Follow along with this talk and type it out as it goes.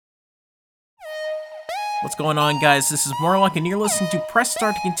What's going on, guys? This is Morlock, and you're listening to Press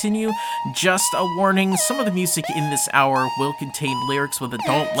Start to Continue. Just a warning, some of the music in this hour will contain lyrics with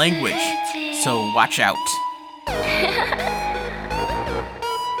adult language, so watch out.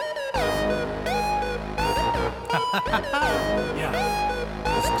 Yeah,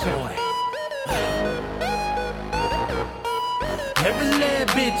 it's joy. Every lad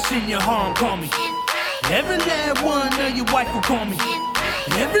bitch in your home call me. Every lad one of your wife will call me.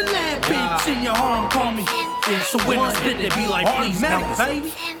 Every lad bitch in your home call me. So when I spit, they be like, please, no,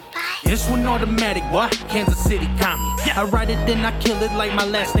 baby. This one automatic, what? Kansas City commie. I write it, then I kill it like my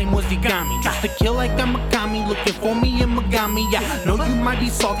last name was Igami. Just to kill like I'm a commie, looking for me in Megami. Yeah, know you might be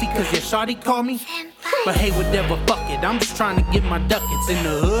salty cause your shawty called me. But hey, whatever, fuck it, I'm just trying to get my ducats. In the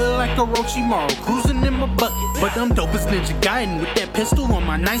hood like Orochimaru, cruising in my bucket. But I'm dope as Ninja Gaiden with that pistol on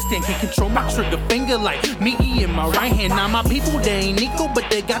my nightstand. Can control my trigger finger like Miki in my right hand. Now my people, they ain't Nico, but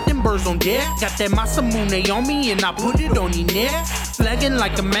they got them birds on deck. Got that Masamune on me and I put it on your neck. Flagging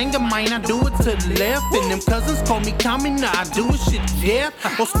like a manga mine, I do it to the left. And them cousins call me Kami, now I do it shit to death.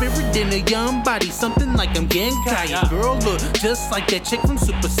 Or spirit in a young body, something like I'm Genkai. Your girl look just like that chick from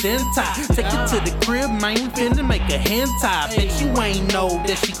Super Sentai. Take it to the crib, man, we finna make a hentai. Bet you ain't know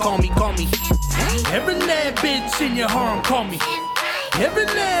that she call me. Every lad bitch in your harem call me. Every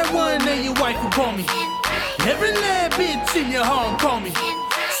lad one of your wife will call me. Every lad bitch in your harem call me.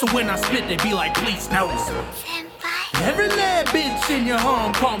 So when I spit, they be like, please notice. Every lad bitch in your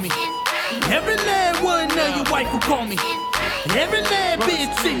home call me. Every lad one of your wife will call me. Every lad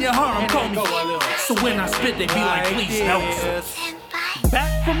bitch in your home call me. So when I spit, they be like, please notice.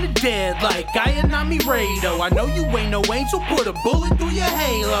 Back from the dead like Ayanami Rado. I know you ain't no angel, put a bullet through your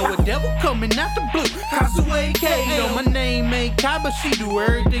halo. A devil coming out the blue, Kazue Kato. My name ain't Kai, but she do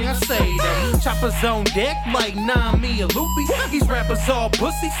everything I say though. Choppers on deck like Nami or Loopy. These rappers all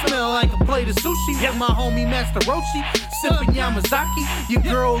pussy, smell like a plate of sushi. With my homie Master Roshi, sipping Yamazaki. Your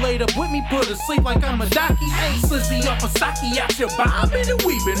girl laid up with me, put her sleep like I'm a donkey. Slizzy up a sake, out your bobbing and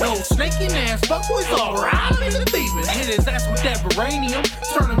weaving. Old snaking ass fuckboys all robbing and thieving. Hit his ass with that Varanium,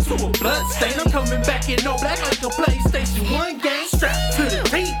 turn him to a blood stain. I'm coming back in all black like a PlayStation 1 game. Strapped to the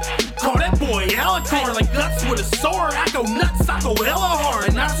teeth, call that boy Alucard like guts with a sword. I go nuts, I go hella hard,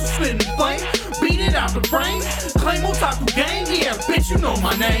 and I just spitting flame. Beat it out the brain, claim otaku gang. Yeah, bitch, you know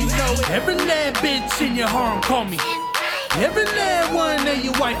my name. Every lad bitch in your harem call me. Every lad one of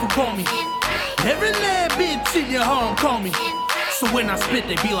your wife will call me. Every lad bitch in your harem call me. So when I spit,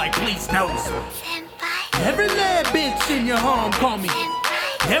 they be like, please notice. Every lad bitch in your home call me.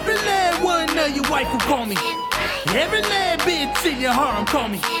 Every lad one of your wife will call me. Every lad bitch in your harem call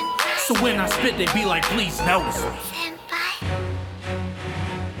me. So when I spit, they be like, please notice.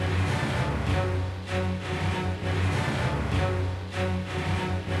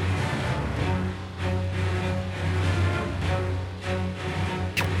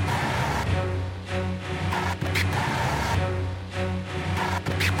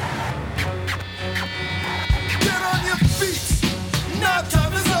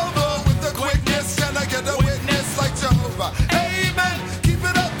 Amen. Keep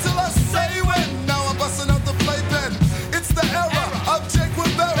it up till I say when. Now I'm busting out the playpen. It's the era of Jake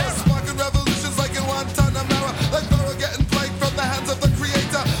Rivera, sparking revolutions like in Guantanamera, like Pharaoh getting plagued from the hands of the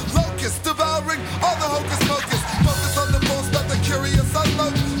creator. Locust devouring all the hocus pocus. Focus on the most, not the curious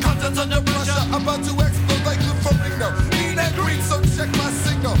unload. Contents under pressure, about to explode like the Farino. Mean and green, so check my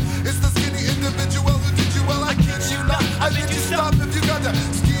signal. It's the skinny individual who did you well. I kid you not. I think you stop if you got to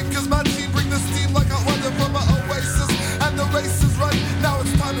scheme, cause my team bring the steam like a wonder from an oasis. And the race is right, now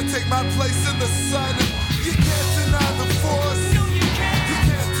it's time to take my place in the sun. You can't deny the force. You can't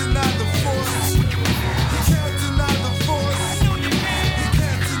deny the force. You can't deny the force. You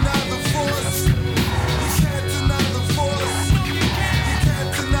can't deny the force. You can't deny the force. You can't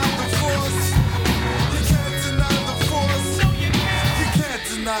deny the force. You can't deny the force. You can't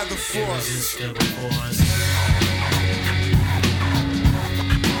deny the force. Irresistible force.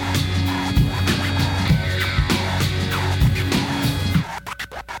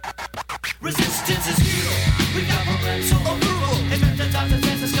 Resistance is futile. We governmental approval. Hypnotize the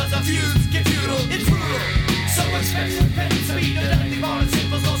senses cause our views get futile. It's brutal. So expensive penance. Speed of nothing more than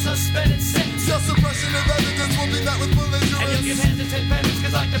symbols. No suspended sentence. Your suppression of evidence will be met with belligerence. And you'll give hesitant penance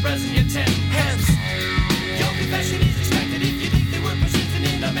cause like the president intent. Hence, your confession is expected if you think they were persistent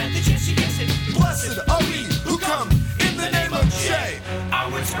in the method. Yes, you guessed it. Blessed are we who come in the name of J. Our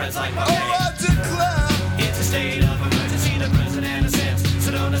word spreads like Oh, cocaine. I declare. It's a state of emergency. The president ascends.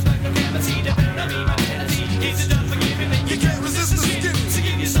 So don't expect no clemency. Depend on me, my tendency. It's done forgiving me. You can't resist the skin. So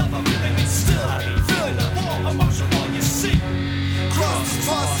give yourself a feeling. It's still I mean, feeling the war. A martial law, you see. Cross,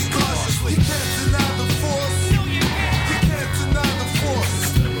 cautiously. You can't deny the force.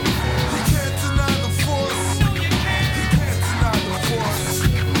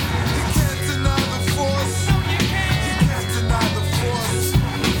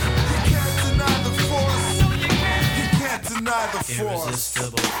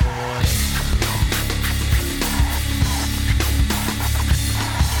 Irresistible force.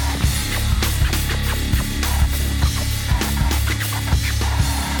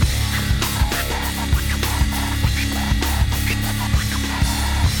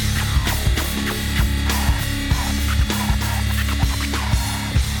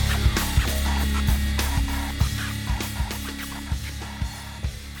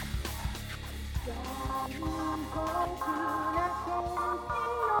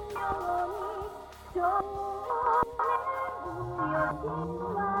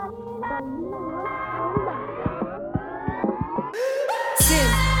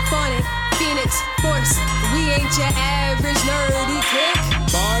 Symphonic, Phoenix, Force. We ain't your average nerdy clique.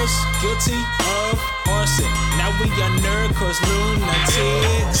 Bars guilty of arson. Now we a nerd cause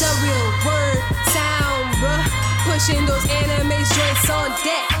lunatics. The real word sound, bruh. Pushing those anime joints on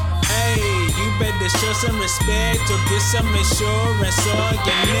deck. Hey, you better show some respect or get some insurance on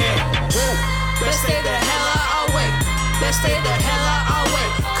your neck. Woo. Best stay the hell out our way. Best stay the hell out our way.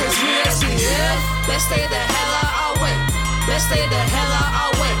 Cause we SPF. Best stay the hell out our way. Best stay the hell out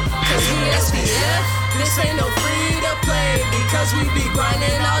our way. Cause we SPF. This ain't no free to play. Because we be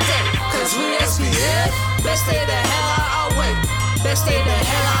grinding all day. Cause we SPF. Best stay the hell out our way. Best stay the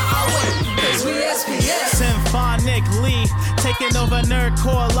hell out our way. Cause we SPF. Symphonically taking over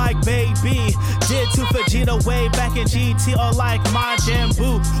nerdcore like baby did to Vegeta way back in GT, or like Majin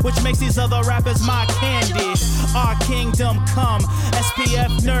Buu, which makes these other rappers my candy. Our kingdom come,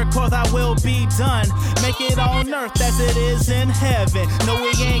 SPF nerdcore, that will be done. Make it on earth as it is in heaven. No,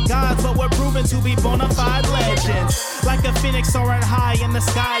 we ain't gods, but we're proven to be bona fide legends. Like a phoenix soaring high in the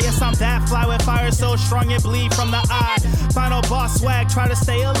sky. Yes, I'm that fly with fire so strong it bleed from the eye. Final boss swag, try to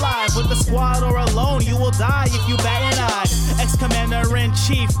stay alive. With the squad or alone, you will die if you bat an eye.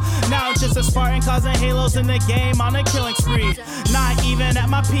 Ex-commander-in-chief, now I'm just a Spartan causing halos in the game on a killing spree. Not even at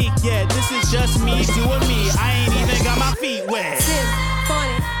my peak yet, this is just me doing me. I ain't even got my feet wet.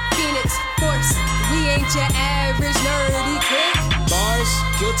 Symphonic, Phoenix, Force. We ain't your average nerdy clique. Bars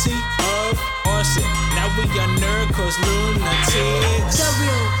guilty of arson. Now we a nerd cause lunatics. The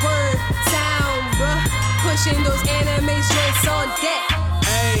real word sound, bruh. Pushing those anime joints on deck.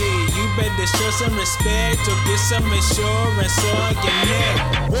 Hey, you better show some respect or get some insurance on your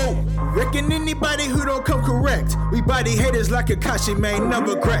neck. Whoa, reckon anybody who don't come correct. We body haters like Akashi, man, no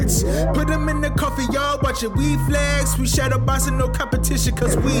regrets. Put them in the coffee, y'all, watch it, we flex. We shadow bossing, no competition,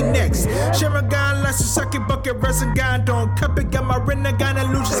 cause we next. Sharingan, last sucking bucket, Rasengan, don't cup it. Got my Renegon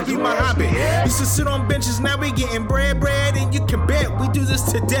illusions, be my hobby. Used to sit on benches, now we getting bread, and you can bet we do this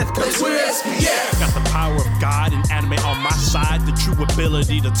to death, cause we're SPF. Got the power of God and anime on my side, the true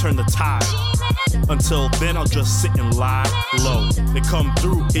ability to turn the tide. Until then, I'll just sit and lie low. They come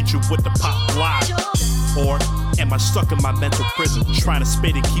through, hit you with the pop live. Or am I stuck in my mental prison, trying to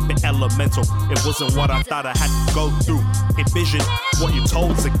spit and keep it elemental? It wasn't what I thought I had to go through. Envision what you're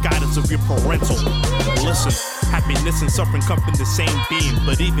told is the guidance of your parental. Listen, happiness and suffering come from the same being,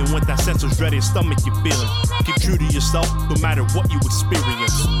 but even when that sensor's ready, stomach you're feeling. Keep true to yourself, no matter what you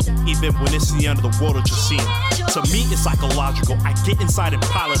experience. Even when it's the end of the world that you're seeing. To me, it's psychological. I get inside and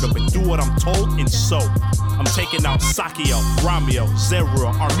pile it up and do what I'm told, and so I'm taking out Sakio, Ramio,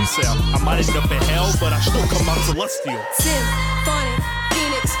 Zero, Armiseo. I might end up in hell, but I still come out celestial. Symphonic,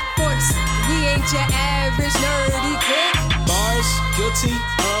 Phoenix, Force. We ain't your average nerdy clique. Bars guilty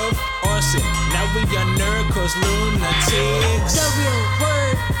of arson. Now we a nerd cause lunatics. The real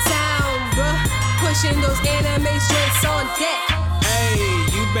word sound, bruh. Pushing those anime joints on deck. Hey,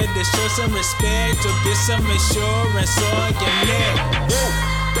 you better show some respect or get some insurance on your neck. Woo.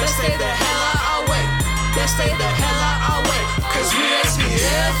 Best stay the hell out our way. Best stay the hell out our way. Cause we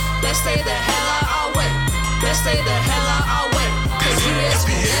SPF. Best stay the hell out our way. Best stay the hell out our way. Cause we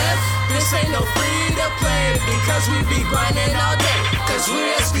SPF. This ain't no free to play. Because we be grinding all day. Cause we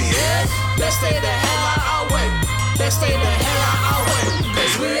SPF. Best stay the hell out our way. Best stay the hell out our way.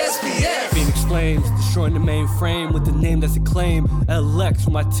 Cause we SPF. Phoenix Flames, destroying the mainframe with the name that's acclaimed. LX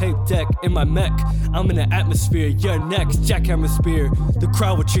with my tape deck in my mech. I'm in the atmosphere, you're next. Jackhammer spear, the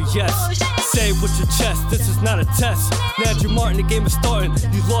crowd with your yes. Say with your chest, this is not a test. Now Andrew Martin, the game is starting.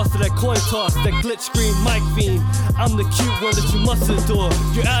 You lost to that coin toss, that glitch screen, Mike Fiend. I'm the cute one that you must adore.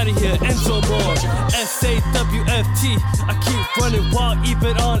 You're out of here, Enzo Moore. SAWFT, I keep running wild,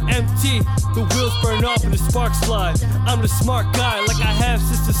 even on empty. The wheels burn off and the sparks fly. I'm the smart guy, like I have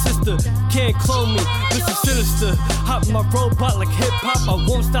sister. Can't clone me, this is sinister. Hop in my robot like hip-hop, I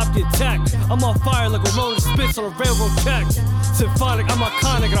won't stop the attack. I'm on fire like a rolling spits on a railroad tracks. Symphonic, I'm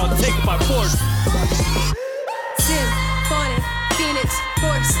iconic and I'll take it by force. Symphonic, Phoenix,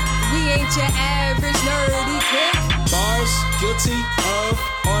 Force. We ain't your average nerdy clique. Bars was guilty of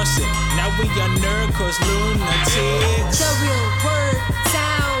arson. Now we are nerdcore lunatics. The real word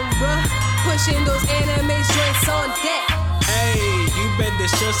sound, bruh. Pushing those anime joints on deck. Hey, you better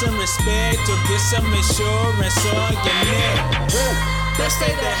show some respect or get some insurance on your neck. Best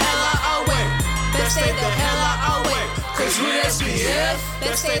stay the hell out our way. Best stay the hell out our way. Cause we SPF.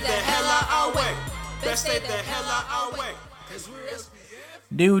 Best stay the hell out our way. Best stay the hell out our way. Cause we're SPF.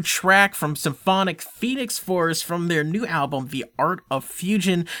 New track from Symphonic Phoenix Force from their new album, The Art of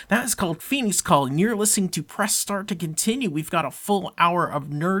Fusion. That is called Phoenix Call, and you're listening to Press Start to Continue. We've got a full hour of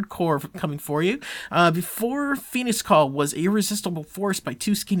nerdcore coming for you. Before Phoenix Call was Irresistible Force by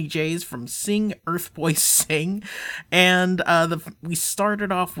Two Skinny Jays from Sing Earth Boy Sing. And we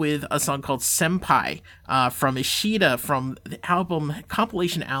started off with a song called Senpai from Ishida from the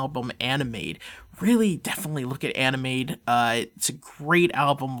compilation album Animade. Really, definitely look at Animade. It's a great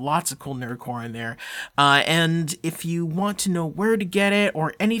album, lots of cool nerdcore in there. And if you want to know where to get it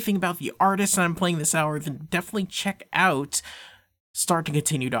or anything about the artist that I'm playing this hour, then definitely check out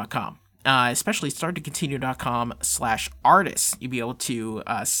starttocontinue.com. Especially starttocontinue.com/artists. You'll be able to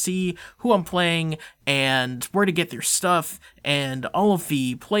see who I'm playing and where to get their stuff and all of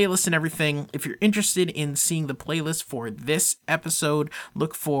the playlists and everything. If you're interested in seeing the playlist for this episode,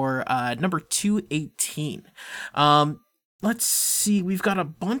 look for number 218. Let's see, we've got a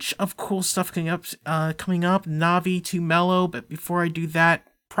bunch of cool stuff coming up. Navi to Mellow, but before I do that,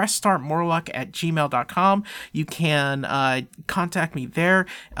 pressstartmorlock@gmail.com. You can contact me there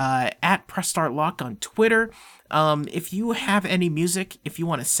at pressstartlock on Twitter. If you have any music, if you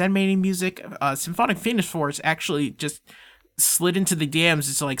want to send me any music, Symphonic Phoenix Force actually just slid into the DMs.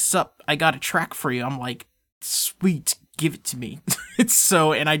 It's like, sup, I got a track for you. I'm like, sweet, give it to me.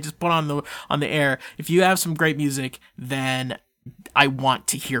 And I just put on the air. If you have some great music, then I want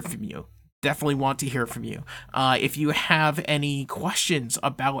to hear from you. Definitely want to hear from you. If you have any questions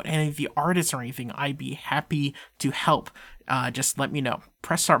about any of the artists or anything, I'd be happy to help. Just let me know.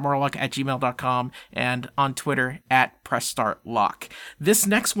 pressstartmorlock@gmail.com and on Twitter at pressstartlock. This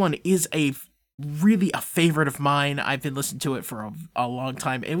next one is really a favorite of mine. I've been listening to it for a long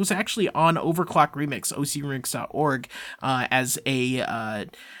time. It was actually on Overclock Remix, ocremix.org, as a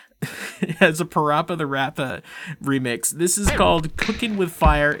Parappa the Rappa remix. This is called Cooking with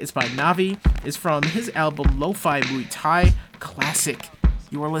Fire. It's by Navi. It's from his album Lo-Fi Muay Thai Classic.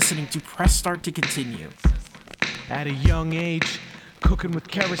 You are listening to Press Start to Continue. At a young age, cooking with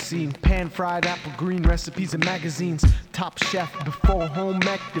kerosene, pan-fried apple green recipes and magazines. Top chef before home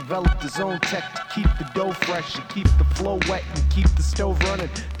ec developed his own tech to keep the dough fresh and keep the flow wet and keep the stove running.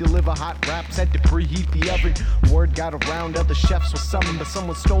 Deliver hot wraps, had to preheat the oven. Word got around, other chefs were summoned, but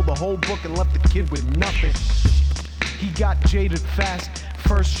someone stole the whole book and left the kid with nothing. He got jaded fast.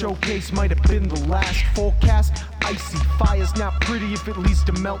 First showcase might have been the last. Forecast, icy. Fire's not pretty if it leads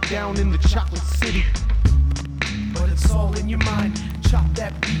to meltdown in the chocolate city. But it's all in your mind. Chop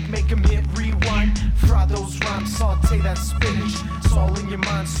that beat, make him hit rewind. Fry those rhymes, saute that spinach. It's all in your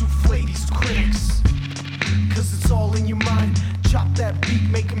mind, souffle these critics. Cause it's all in your mind. Chop that beat,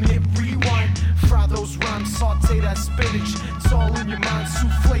 make him hit rewind. Fry those rhymes, saute that spinach. It's all in your mind,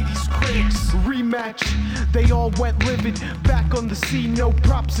 souffle these critics. Rematch, they all went livid. Back on the scene, no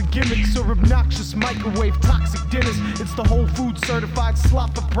props or gimmicks or obnoxious microwave toxic dinners. It's the Whole Food certified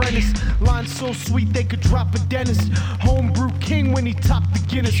slop apprentice. Lines so sweet they could drop a dentist. Homebrew king when he topped the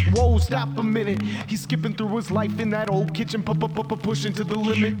Guinness. Whoa, stop a minute. He's skipping through his life in that old kitchen, pushing to the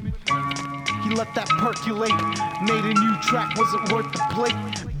limit. He let that percolate. Made a new track, wasn't worth the plate.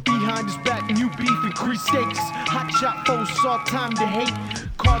 Behind his back, new beef, increased stakes. Hot shot foes saw time to hate.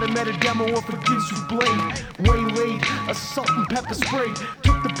 Caught him at a demo of a Ginsu blade. Waylaid, a salt and pepper spray.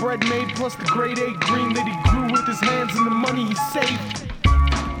 Took the bread made plus the grade A green that he grew with his hands and the money he saved.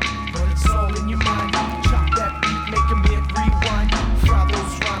 But it's all in your mind. Chop that beat, make him hit rewind. Fry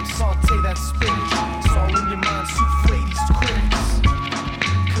those rhymes, saute that spinach. It's all in your mind, souffle these critics.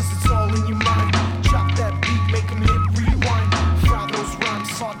 Cause it's all in your mind. Chop that beat, make him hit rewind. Fry those rhymes,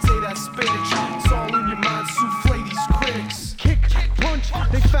 saute that spinach. It's all in your mind, souffle these critics. Kick, punch,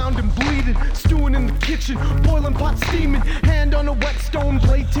 they found him bleeding. Stewing in the kitchen, boiling pot steaming. Hand on a wet stone,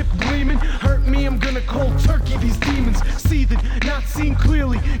 blade tip gleaming. Hurt me, I'm gonna cold turkey these demons. Seething, not seen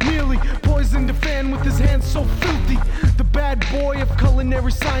clearly. Nearly poisoned a fan with his hands so filthy. The bad boy of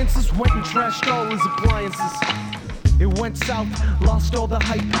culinary sciences went and trashed all his appliances. It went south, lost all the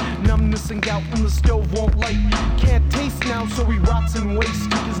hype. Numbness and gout when the stove won't light. Can't taste now, so he rots in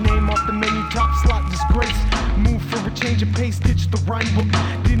waste. Took his name off the menu, top slot disgrace. Moved for a change of pace, ditched the rhyme book.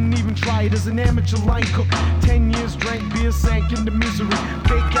 Didn't even try it as an amateur line cook. 10 years, drank beer, sank into misery.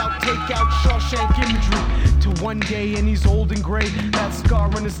 Fake out, take out, Shawshank imagery. To one day, and he's old and gray. That scar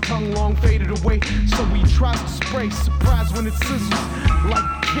on his tongue long faded away. So he tries to spray, surprised when it sizzles.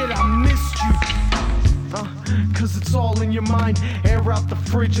 Like, kid, I missed you. Cause it's all in your mind. Air out the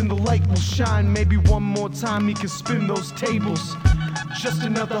fridge and the light will shine. Maybe one more time he can spin those tables. Just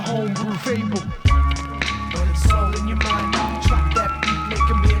another homebrew fable. But it's all in your mind. Chop that beat, make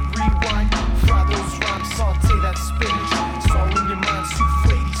him hit rewind. Fry those rhymes, saute that spinach. It's all in your mind,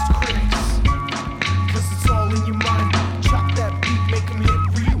 souffle these critics. Cause it's all in your mind. Chop that beat, make him hit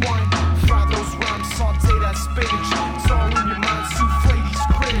rewind. Fry those rhymes, saute that spinach. It's all in your mind, souffle these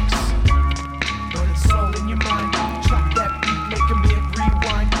critics. But it's all in your mind. Chop that beat, make him hit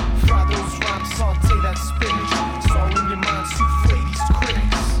rewind. Fry those rhymes, saute that spinach. It's all in your mind, souffle these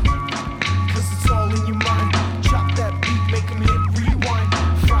critics. Cause it's all in your mind. Chop that beat, make him hit rewind.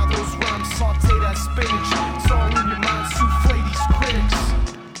 Fry those rhymes, saute that spinach. It's all in your mind, souffle these critics.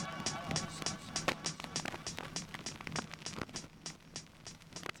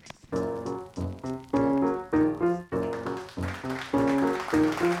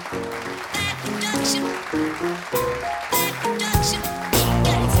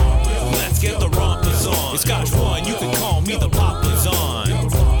 Let's get the rompers on. It's Scotch one, you can call me the poppers on.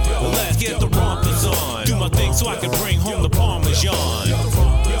 Let's get the rompers on. Do my thing so I can bring home the Parmesan.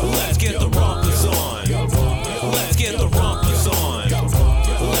 Let's get the rompers on. Let's get the rompers on.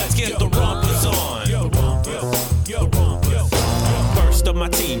 Let's get the rompers on. First of my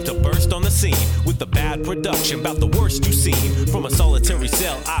team to burst on the scene with the bad production, about the worst you've seen. From a solitary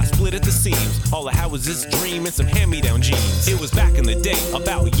cell, I split at the seams. All I had was this dream and some hand-me-down jeans. It was back in the day,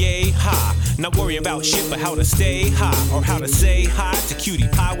 about yay high. Not worrying about shit, but how to stay high, or how to say hi to cutie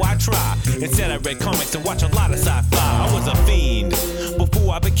pie. Why try? Instead, I read comics and watched a lot of sci-fi. I was a fiend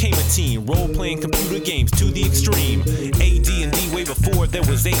before I became a teen, role-playing computer games to the extreme. AD&D way before there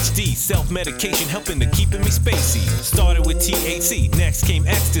was HD. Self-medication helping to keeping me spacey. Started with THC, next came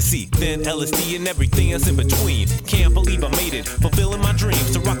ecstasy, then LSD and everything else in between. Can't believe I made it, fulfilling my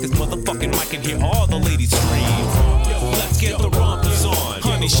dreams to rock this motherfucking mic and hear all the ladies scream. Let's get the rompers on.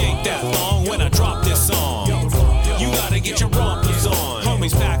 Honey, shake that thong when I drop this song. You gotta get your rompers on.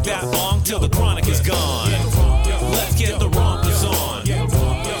 Homies, pack that bong till the chronic is gone. Let's get the rompers on.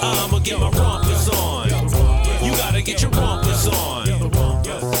 I'ma get my rompers on. You gotta get your rompers on.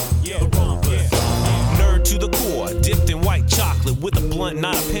 Nerd to the core, dipped in white chocolate with a blunt,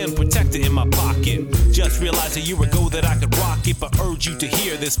 not a pen protector in my pocket. Just realized a year ago that I could rock it, but urge you to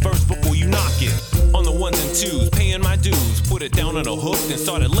hear this first before you knock it. On the ones and twos, paying my dues, put it down on a hook, then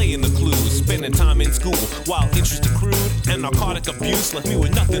started laying the clues. Spending time in school while interest accrued, and narcotic abuse left me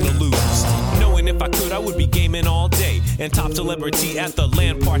with nothing to lose. Knowing if I could, I would be gaming all day and top celebrity at the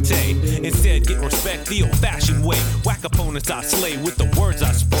land party. Instead, get respect the old-fashioned way. Whack opponents I slay with the words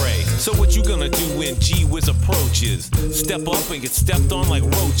I spray. So what you gonna do when G-Wiz approaches? Step up and get stepped on like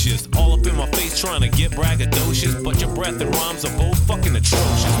roaches. All up in my face trying to get braggadocious, but your breath and rhymes are both fucking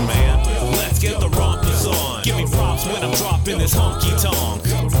atrocious, man. Let's get the rompers on. Give me props when I'm dropping this honky tonk.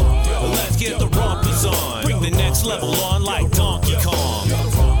 Let's get the rompers on. Bring the next level on like Donkey Kong.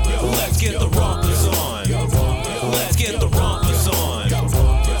 Let's get the rompers on. Let's get the rompers on.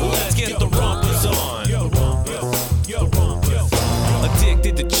 Let's get the rompers on.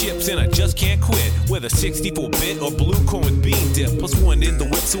 Addicted to chips and I just can't quit. Whether 64-bit or blue corn with bean dip. Plus one in the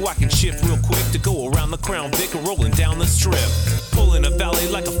whip so I can shift real quick to go around the Crown Vic or rolling down the strip. Pulling a valet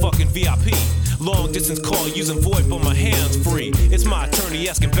like a fucking VIP. Long distance call using VoIP for my hands free. It's my attorney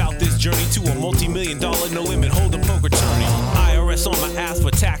asking about this journey to a multi-million-dollar no-limit hold'em poker tourney. IRS on my ass for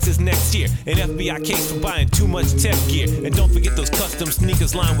taxes next year. An FBI case for buying too much tech gear. And don't forget those custom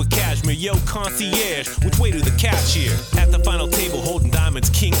sneakers lined with cashmere. Yo, concierge, which way to the cashier? At the final table holding diamonds,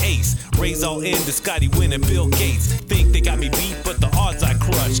 King Ace. Raise all in to Scotty Wynn and Bill Gates. Think they got me beat, but the odds I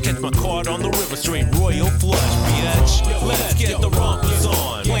crush. Catch my card on the river straight, royal flush, bitch. Let's get the rompers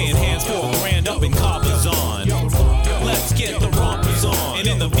on. Playing hands for a grand up in Cabazon. Let's get the rompers on. And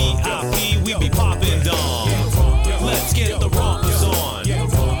in the VIP, we be popping down. Let's get the rompers on.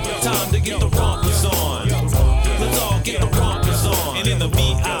 Time to get the rompers on. Let's all get the rompers on. And in the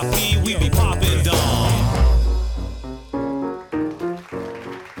VIP, we be popping down.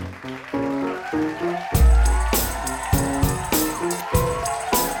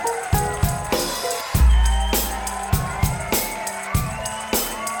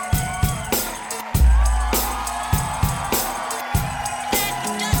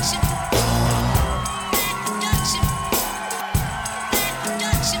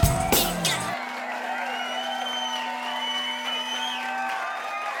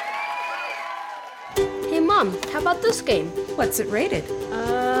 game. What's it rated?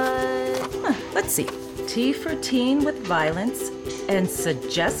 Let's see. T for teen with violence and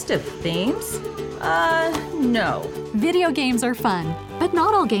suggestive themes? No. Video games are fun, but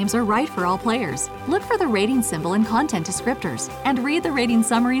not all games are right for all players. Look for the rating symbol in content descriptors and read the rating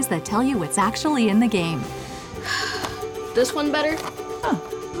summaries that tell you what's actually in the game. This one better?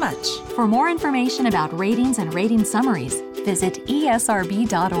 Much. For more information about ratings and rating summaries, visit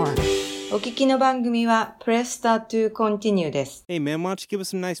esrb.org. お聞きの番組は Press Start to Continue です。 Hey man, why don't you give us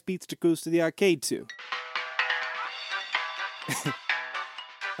some nice beats to cruise to the arcade to?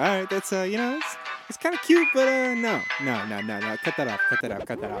 Alright, that's, it's kind of cute, but, no. Cut that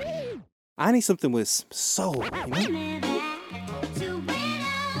off. I need something with soul, you know?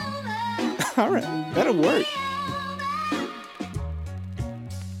 Alright, that'll work.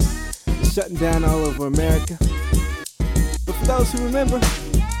 Shutting down all over America. But for those who remember,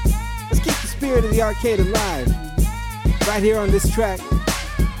 let's keep the spirit of the arcade alive. Right here on this track.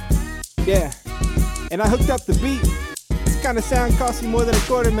 Yeah. And I hooked up the beat. This kind of sound costs you more than a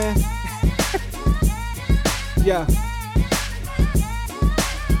quarter, man. Yeah.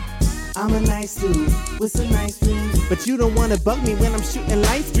 I'm a nice dude with some nice dreams, but you don't wanna bug me when I'm shooting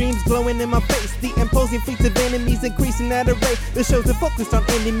light streams glowing in my face. The imposing fleets of enemies increasing at a rate that shows they're focused on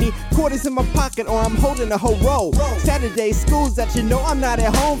enemy. Quarters in my pocket or I'm holding a whole roll. Saturday schools that you know I'm not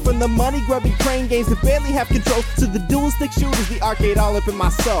at home. From the money grubbing crane games that barely have control to the dual stick shooters, the arcade all up in my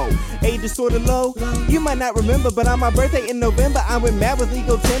soul. Age is sorta low, you might not remember, but on my birthday in November I went mad with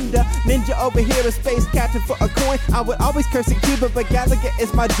legal tender. Ninja over here a space captain for a coin. I would always curse at Cuba, but Gallagher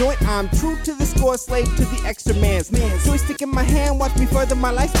is my joint. I'm true to the score, slave to the extra man's. Joystick in my hand, watch me further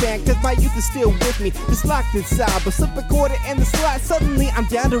my lifespan, cause my youth is still with me, just locked inside. But slip a quarter in the slot, suddenly I'm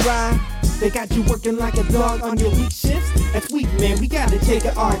down to ride. They got you working like a dog on your week shifts. That's weak, man, we gotta take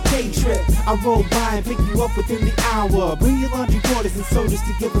an arcade trip. I roll by and pick you up within the hour. Bring your laundry quarters and sodas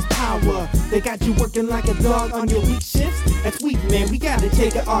to give us power. They got you working like a dog on your week shifts. That's weak, man, we gotta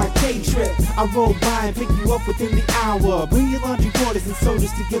take an arcade trip. I roll by and pick you up within the hour. Bring your laundry quarters and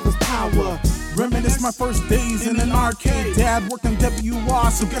sodas to give us power. Reminisce my first days in an arcade. Dad worked on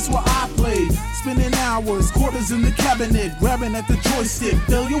WR, so guess what I played? Spending hours, quarters in the cabinet, grabbing at the joystick.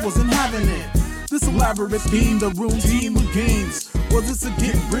 Failure wasn't having it. This elaborate theme, the room team of games. Was this a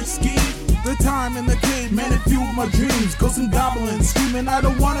get rich scheme? The time in the cave, man, it fueled my dreams. Ghosts and goblins screaming, I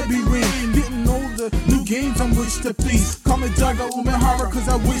don't wanna be ring. Getting older, new games on which to feast. Call me Daga Umehara, cause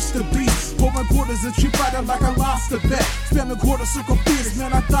I wish to beast. Pull my quarters and treat fighter like I lost a bet. Spam the quarter circle fierce,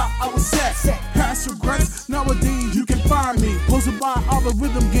 man, I thought I was set. Past regrets, nowadays you can find me posted by all the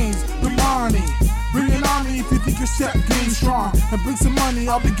rhythm games, the Barney. Bring an army if you think your set game strong. And bring some money,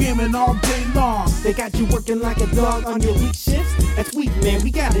 I'll be gaming all day long. They got you working like a dog on your week shifts. That's weak, man, we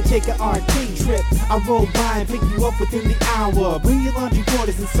gotta take an arcade trip. I roll by and pick you up within the hour. Bring your laundry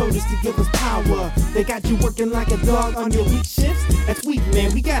quarters and sodas to give us power. They got you working like a dog on your week shifts. That's weak,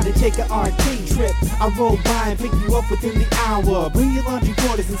 man, we gotta take an arcade trip. I roll by and pick you up within the hour. Bring your laundry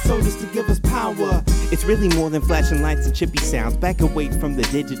quarters and sodas to give us power. It's really more than flashing lights and chippy sounds. Back away from the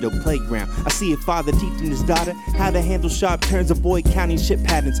digital playground, I see a father teaching his daughter how to handle sharp turns, avoid counting shit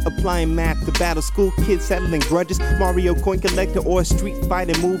patterns, applying math to battle school kids, settling grudges, Mario coin collector or a street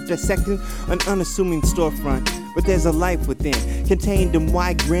fighter move, dissecting an unassuming storefront. But there's a life within, contained in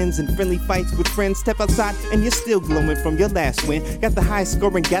wide grins and friendly fights with friends. Step outside and you're still glowing from your last win. Got the highest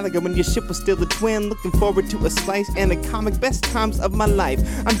score in Gallagher when your ship was still a twin. Looking forward to a slice and a comic, best times of my life.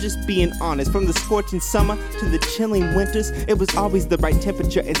 I'm just being honest, from the scorching summer to the chilling winters, it was always the right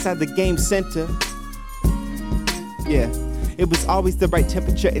temperature inside the game center. Yeah, it was always the right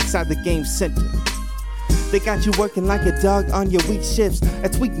temperature inside the game center. They got you working like a dog on your week shifts.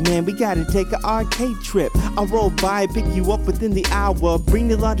 That's weak, man, we gotta take an arcade trip. I'll roll by, pick you up within the hour. Bring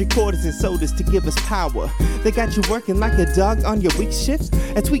the laundry quarters and sodas to give us power. They got you working like a dog on your week shifts.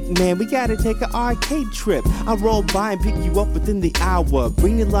 That's weak, man, we gotta take an arcade trip. I'll roll by and pick you up within the hour.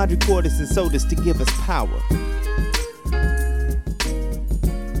 Bring the laundry quarters and sodas to give us power.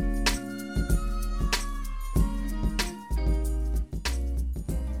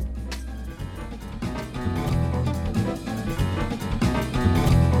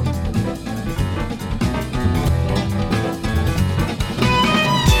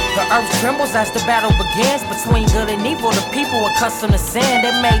 Earth trembles as the battle begins between good and evil. The people accustomed to sin,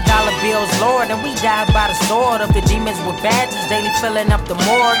 they made dollar bills lord, and we died by the sword of the demons with badges, daily filling up the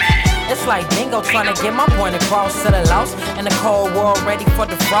morgue. It's like bingo trying to get my point across to the lost. In the cold world, ready for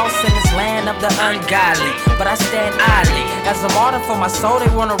the frost in this land of the ungodly. But I stand idly as a martyr for my soul.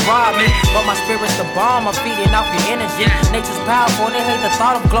 They wanna rob me, but my spirit's the bomb. I'm feeding off your energy. Nature's powerful, they hate the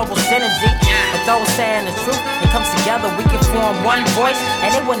thought of global synergy. But those saying the truth, it comes together, we can form one voice,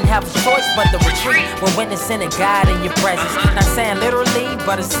 and they wouldn't have a choice but to retreat when witnessing a God in your presence. Not saying literally,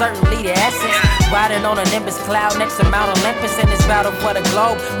 but it's certainly the essence. Riding on a nimbus cloud next to Mount Olympus in this battle for the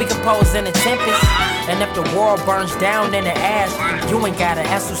globe, we compose in a tempest. And if the world burns down in the ash, you ain't gotta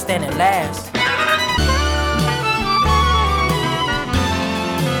ask who's standing last.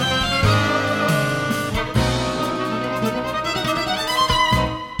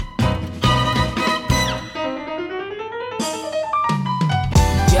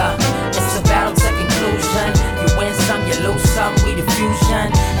 It's a battle to conclusion. You win some, you lose some, we the fusion.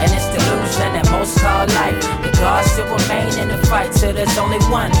 And it's delusion that most call life. The gods still remain in the fight till there's only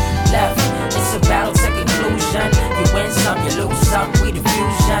one left. It's a battle to conclusion. You win some, you lose some, we the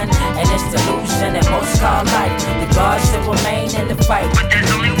fusion. And it's delusion that most call life. The gods still remain in the fight, but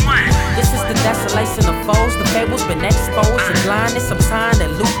there's only one. This is the desolation of foes. The fable's been exposed. The blindness, I'm tying the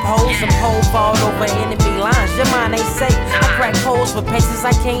loopholes. I'm pole fall over enemy lines. Your mind ain't safe. I crack holes for paces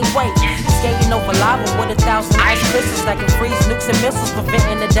I can't wait. Skating over lava with 1,000 ice crystals that can freeze nukes and missiles,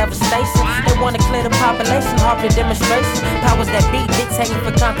 preventing the devastation. They wanna clear the population, harp the demonstration. Powers that be dictating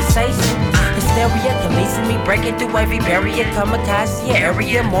for compensation. Hysteria, policing me, breaking through every barrier. Kamikaze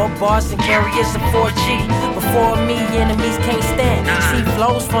area, more bars than carriers of 4G. Before me, enemies can't stand. See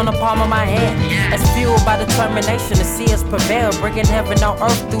flows from the palm of my hand. That's fueled by determination to see us prevail, bringing heaven on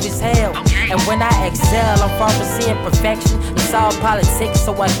earth through this hell. And when I excel, I'm far from seeing perfection. It's all politics,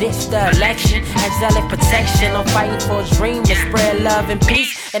 so I ditch the election. Angelic protection, I'm fighting for a dream to spread love and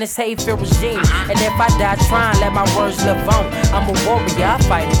peace in this hate-filled regime. And if I die trying, let my words live on. I'm a warrior, I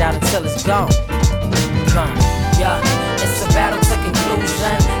fight it out until it's gone. Yeah, it's a battle to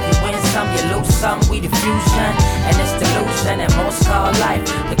conclusion. You win some, you lose some, we the fusion. And it's delusion that most call life.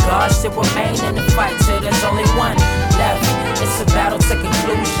 The gods still remain in the fight till there's only one left. It's a battle to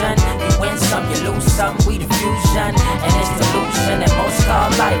conclusion. You win some, you lose some, we the fusion. And it's delusion that most call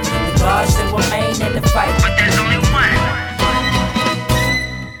life. The gods still remain in the fight, but there's only one.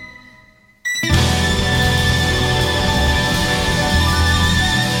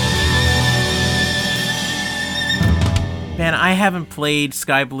 Man, I haven't played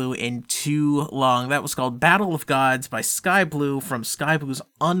Sky Blue in too long. That was called Battle of Gods by Sky Blue from Sky Blue's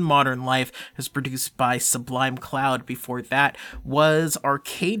Unmodern Life. It was produced by Sublime Cloud. Before that was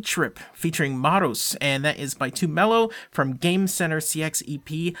Arcade Trip featuring Maros, and that is by Too Mellow from Game Center CX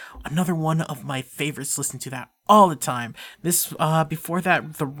EP. Another one of my favorites. Listen to that all the time. This before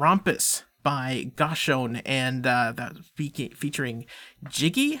that, The Rompus by Gashon, and that featuring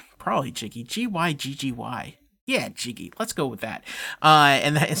Jiggy, probably Jiggy, G-Y-G-G-Y. Yeah, Jiggy. Let's go with that.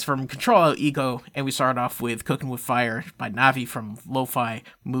 And that is from Control Out Ego. And we started off with Cooking with Fire by Navi from Lo-Fi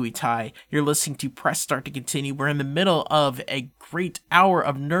Muay Thai. You're listening to Press Start to Continue. We're in the middle of a great hour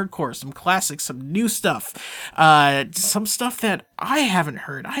of nerdcore. Some classics, some new stuff. Some stuff that I haven't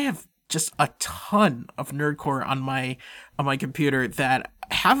heard. I have just a ton of nerdcore on my computer that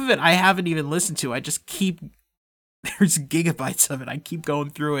half of it I haven't even listened to. I just keep... There's gigabytes of it. I keep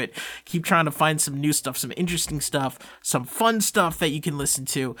going through it, keep trying to find some new stuff, some interesting stuff, some fun stuff that you can listen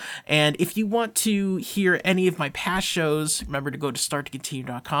to. And if you want to hear any of my past shows, remember to go to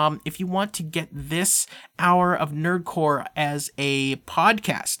starttocontinue.com. If you want to get this hour of Nerdcore as a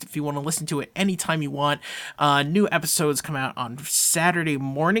podcast, if you want to listen to it anytime you want, new episodes come out on Saturday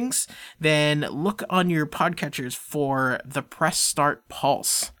mornings, then look on your podcatchers for the Press Start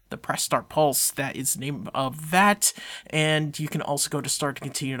Pulse. The Press Start Pulse, that is the name of that. And you can also go to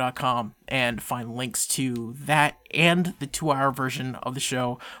starttocontinue.com and find links to that and the 2-hour version of the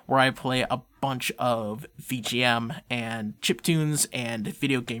show where I play a bunch of VGM and chiptunes and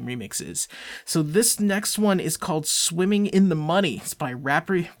video game remixes. So this next one is called Swimming in the Money. It's by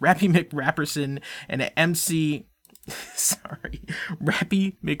Rappy McRapperson and MC...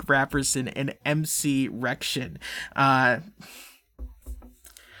 Rappy McRapperson and MC Rection.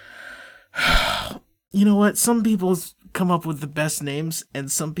 You know what? Some people come up with the best names,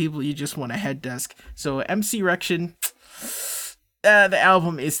 and some people you just want a head desk. So MC Rection, the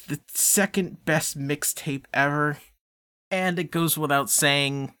album is the second best mixtape ever, and it goes without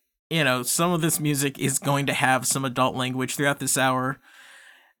saying, you know, some of this music is going to have some adult language throughout this hour.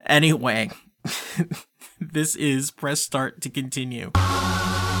 Anyway, this is Press Start to Continue.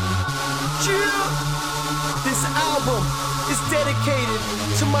 This album is dedicated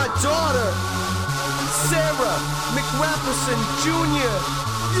to my daughter, Sarah McRapperson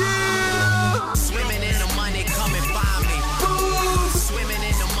Jr. Yeah!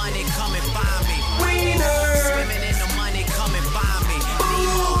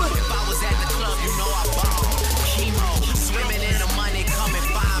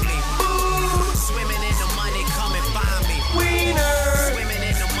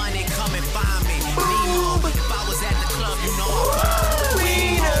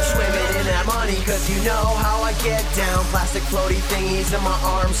 You know how I get down. Plastic floaty thingies in my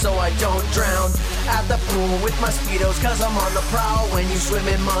arms so I don't drown. At the pool with my Speedos cause I'm on the prowl when you swim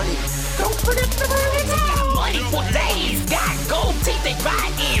in money. Don't forget the money for days. Got gold teeth they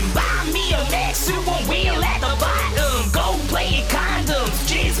ride in. Buy me a Max super wheel at the bottom. Gold plated condoms,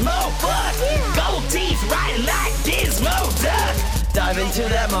 Gizmo fuck. Gold teeth riding like Gizmo duck. Dive into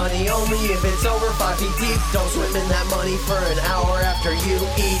that money only if it's over 5 feet deep. Don't swim in that money for an hour after you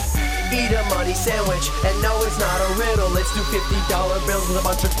eat. Eat a money sandwich, and no, it's not a riddle. Let's do $50 bills with a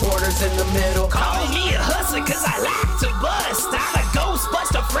bunch of quarters in the middle. Call me a hustler, cause I like to bust. I'm a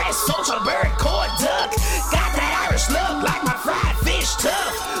Ghostbuster, fresh social bird, cord duck. Got that Irish look like my fried fish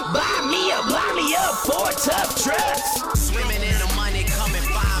tough. Buy me up 4 tough trucks. Swimming in the money, come and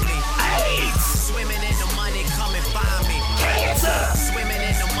find me. AIDS. Swimming in the money, come and find me. Cancer. Swimming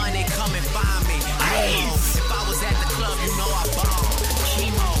in the money, come and find me. AIDS. If I was at the club, you know I balled.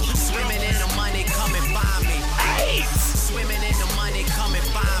 Chemo. Swimming in the money, come and find me. AIDS. Swimming in the money, come and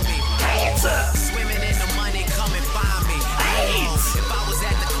find me. Cancer. Swimming in the money, come and find me. AIDS. If I was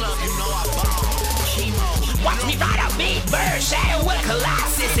at the club, you know I balled. Chemo. Watch me ride a big bird, shadow with a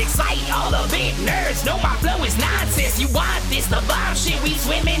colossus. Excite all the big nerds, know my flow is nonsense. You want this, the bomb shit, we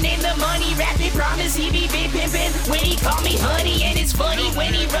swimming in the money. Rapid promise, he be big pimpin' when he call me honey. And it's funny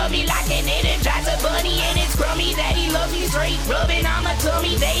when he rub me like an Energizer bunny. And it's crummy that he loves me straight, rubbing on my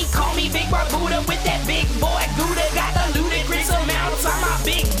tummy. They call me Big Barbuda with that big boy Gouda. Got the ludicrous amounts on my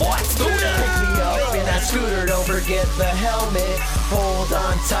big boy scooter. Pick me up in that scooter, don't forget the helmet. Hold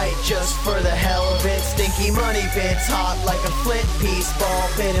on tight just for the hell of it. Stinky money bits, hot like a flint piece. Ball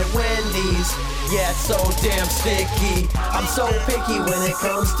pit at Wendy's, yeah, it's so damn sticky. I'm so picky when it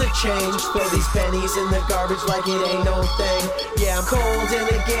comes to change. Throw these pennies in the garbage like it ain't no thing. Yeah, I'm cold in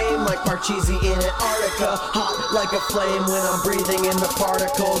the game like Parcheesi in Antarctica. Hot like a flame when I'm breathing in the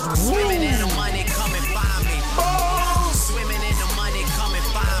particles. Swimming in the money, come and find me. Balls. Swimming in the money, come and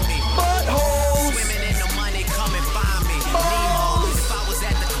find me. Buttholes. Swimming in the money, come and find me. Balls. If I was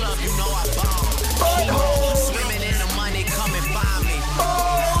at the club, you know I balled. Buttholes. Swimming in the money, come and find me.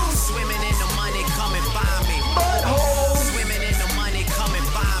 Balls. Swimming in the money, come and find me. Buttholes. Swimming in the money, come and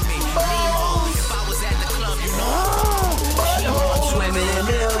find me. Balls. If I was at the club, you know I balled. I'm swimming in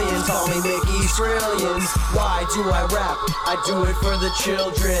millions, call me Mickey Trillions. Why do I rap? I do it for the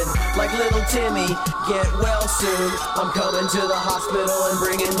children. Like little Timmy, get well soon. I'm coming to the hospital and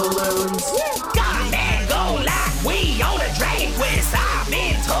bringing balloons. Come and go like we on a Dragon Quest. I've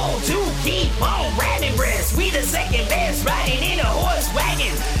been told to keep on ramming breasts. We the second best riding in a horse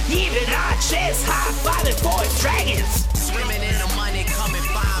wagon. Even our chest high fiving for dragons. Swimming in the money, come and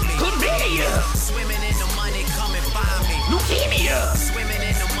find me. Chlamydia. Swimming in the money, come and find me. Leukemia. Swimming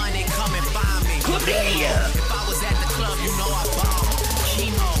in the money, come and find me. Chlamydia. If I was at the club, you know I balled.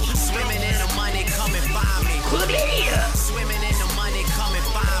 Chemo. Swimming in the money, come and find me. Chlamydia. Swimming in the money, come and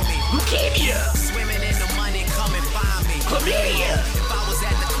find me. Leukemia. Swimming in the money, come and find me. Chlamydia. If I was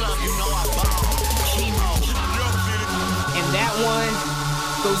at the club, you know I balled. Chemo. And that one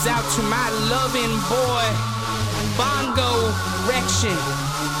goes out to my loving boy, Bongo Rection.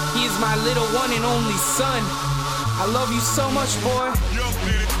 He is my little one and only son. I love you so much, boy.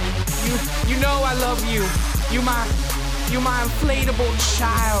 You know I love you. You my inflatable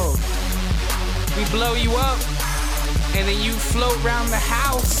child. We blow you up, and then you float round the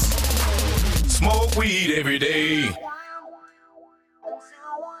house. Smoke weed every day.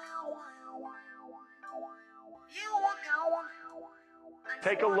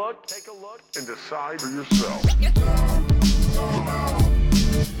 Take a look, and decide for yourself.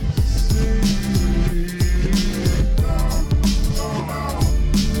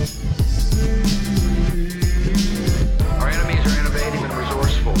 Our enemies are innovative and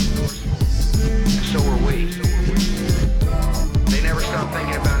resourceful, and so are we. They never stop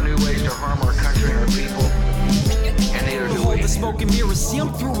thinking about new ways to harm our country and our people, and neither do Behold we. the smoke and mirrors, see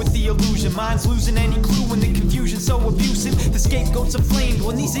I'm through with the illusion. Mind's losing any clue when the confusion's so abusive. The scapegoats inflamed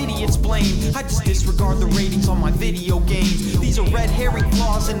when these idiots blame. I just disregard the ratings on my video games. These are red herring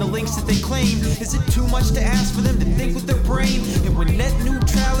flaws in the links that they claim. Is it too much to ask for them to think with their brain? And when net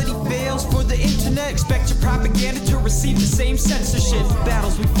neutrality fails for the internet, expect your propaganda to receive the same censorship.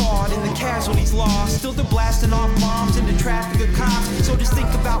 Battles we fought and the casualties lost, still they're blasting off bombs into traffic of cops. So just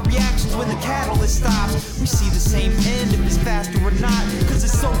think about reactions when the catalyst stops. We see the same end if it's faster or not, cause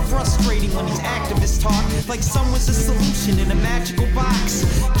it's so frustrating when these activists talk like someone's a solution in a magical box.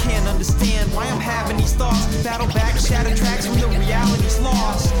 Can't understand why I'm having these thoughts. Battle back, shatter tracks when the reality's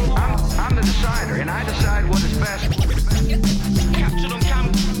lost. I'm the decider, and I decide what is best. Capture them,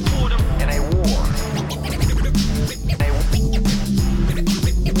 quarter. In a war.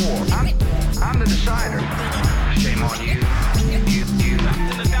 I'm the decider.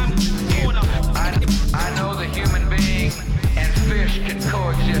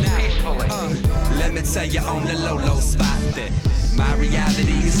 wanna tell you on the low spot that my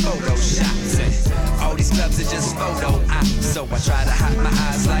reality is photoshopped. And all these clubs are just photo ops. So I try to hide my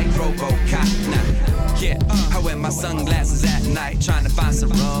eyes like RoboCop. Now, yeah, I wear my sunglasses at night, trying to find some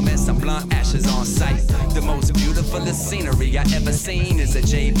rum and some blunt ashes on sight. The most beautiful scenery I ever seen is a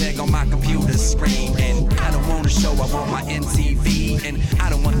JPEG on my computer screen. And I don't want a show, I want my MTV. And I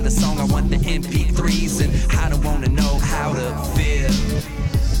don't want the song, I want the MP3s. And I don't wanna know how to feel.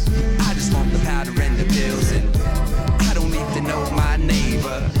 I just want the powder and the pills. And I don't need to know my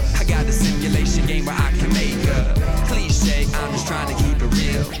neighbor. I got a simulation game where I can make a cliche. I'm just trying to keep it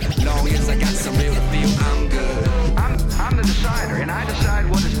real. Long as I got some real to feel, I'm good. I'm the decider, and I decide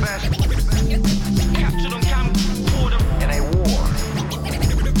what is best. Captured on camcorder in a war.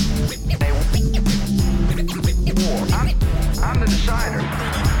 I'm the decider.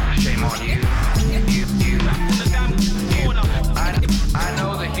 Shame on you. I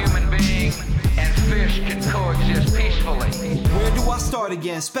know the human being and fish can coexist peacefully. Where do I start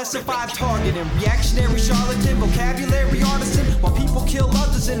again? Specified targeting, reactionary charlatan, vocabulary artisan. While people kill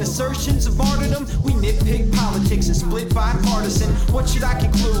others in assertions of martyrdom, we nitpick politics and split bipartisan. What should I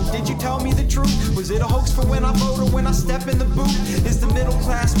conclude? Did you tell me the truth? Was it a hoax for when I vote or when I step in the booth? Is the middle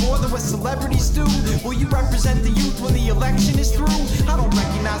class more than what celebrities do? Will you represent the youth when the election is through? I don't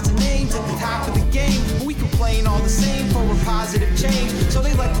recognize the names at the top of the game, but we complain all the same for a positive change. So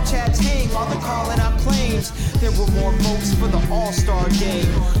they let the chads hang while they're calling out claims. There were more votes for the All-Star game,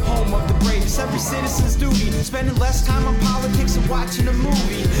 home of the bravest, every citizen's duty. Spending less time on politics and watching a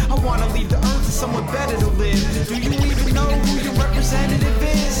movie. I wanna leave the earth to someone better to live. Do you even know who your representative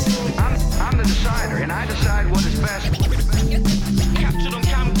is? I'm the decider, and I decide what is best. Captured on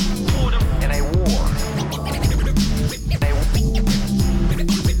camcorder in a war.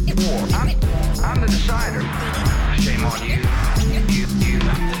 I'm the decider. Shame on you.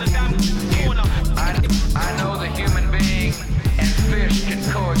 I know the human being and fish can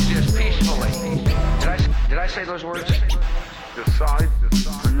coexist peacefully. Did I say those words? Decide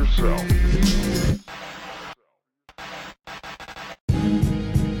for yourself.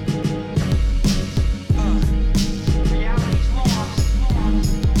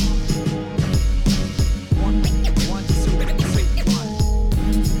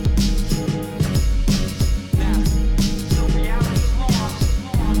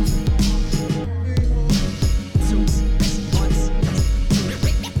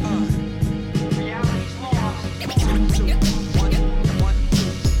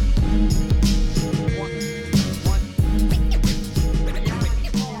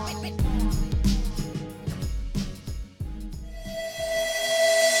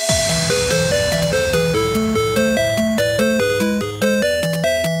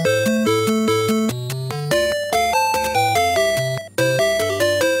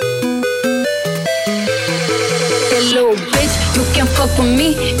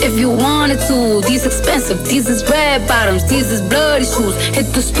 If you wanted to, these expensive, these is red bottoms, these is bloody shoes.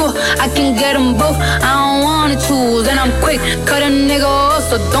 Hit the store, I can get them both, I don't wanna choose. And I'm quick, cut a nigga off,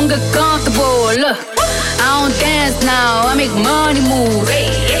 so don't get comfortable. Look, I don't dance now, I make money move.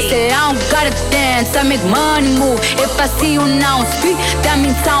 Say I don't gotta dance, I make money move. If I see you now speak, that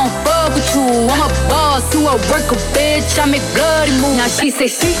means I don't fuck with you. I'm a boss, you a worker, bitch, I make bloody moves. Now she say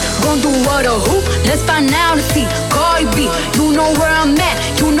she gon' do what or who? Let's find out and see. Cardi B, you know where I'm at,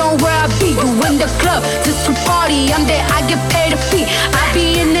 you know where I be. You in the club, just to party, I'm there, I get paid a fee. I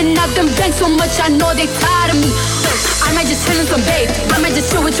be in and out them banks so much, I know they tired of me. I might just chill in some babe, I might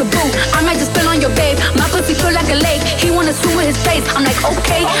just chill with your boo, I might just spill on your babe. My pussy feel like a lake, he wanna swim with his face. I'm like,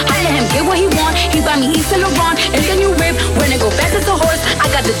 okay, I let him get what he want. He buy me Yves Saint Laurent and the new rib. When it go fast as a horse, I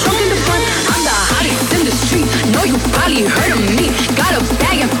got the trunk in the front. I'm the hottest in the street, know you probably heard of me. Got a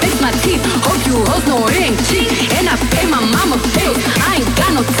bag and fix my teeth, hope you hoes know it ain't cheap. And I pay my mama bills, I ain't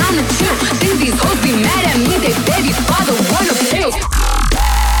got no time to chill. Think these hoes be mad at me, they baby father wanna pill.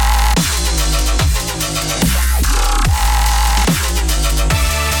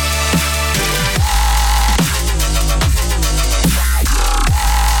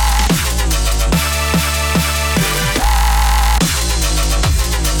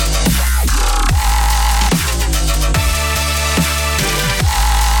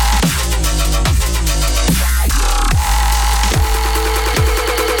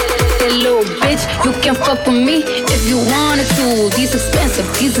 You can fuck with me if you wanted to. These expensive,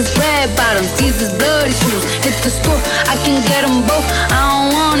 these is red bottoms, these is bloody shoes. Hit the store, I can get them both, I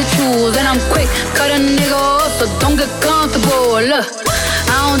don't wanna choose. And I'm quick, cut a nigga off, so don't get comfortable. Look,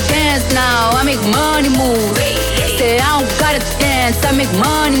 I don't dance now, I make money move. Say I don't gotta dance, I make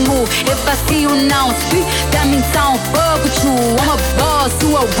money move. If I see you now speak, that means I don't fuck with you. I'm a boss, you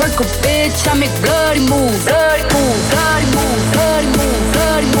a worker, bitch, bitch, I make bloody moves. Bloody moves, bloody moves, bloody moves,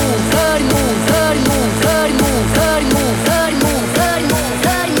 bloody moves, bloody moves, bloody moves, bloody moves, bloody moves, bloody moves, bloody moves, bloody moves, bloody moves,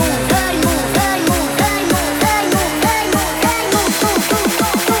 bloody moves, bloody moves, bloody moves, bloody moves, bloody moves.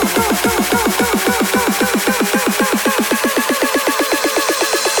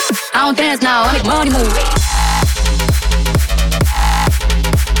 I don't dance now, I make money move.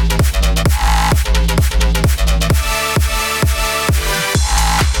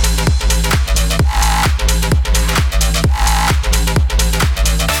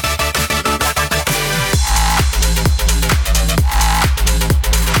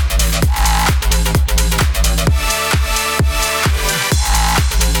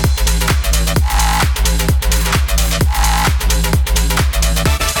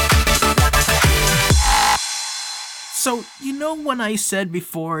 So, you know when I said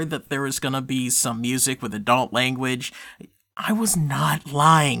before that there was gonna be some music with adult language? I was not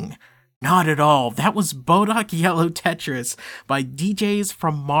lying. Not at all. That was Bodak Yellow Tetris by DJs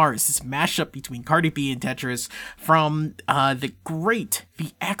from Mars. This mashup between Cardi B and Tetris from the great,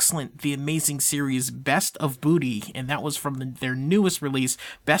 the excellent, the amazing series Best of Booty. And that was from their newest release,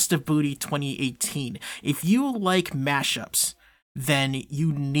 Best of Booty 2018. If you like mashups, then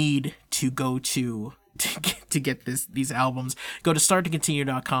you need to go to get these albums. Go to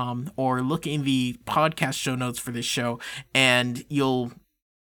starttocontinue.com or look in the podcast show notes for this show, and you'll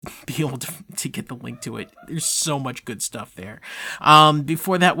be able to get the link to it. There's so much good stuff there.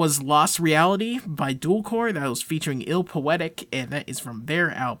 Before that was Lost Reality by Dualcore. That was featuring Ill Poetic, and that is from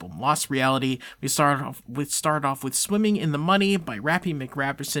their album Lost Reality. We started off with Swimming in the Money by Rappy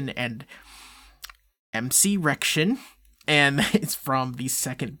McRapperson and MC Rection, and it's from the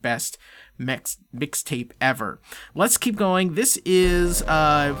second best mixtape ever. Let's keep going. This is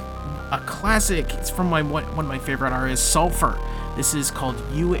a classic. It's from one of my favorite artists, Sulfur. This is called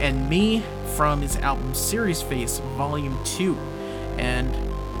You and Me from his album Serious Face Volume 2. And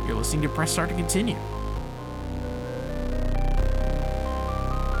you're listening to Press Start to Continue.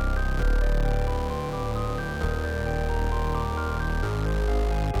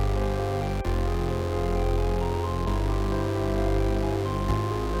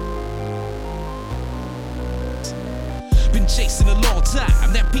 Chasing a long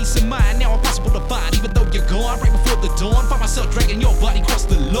time, that peace of mind now impossible to find. Even though you're gone, right before the dawn, find myself dragging your body across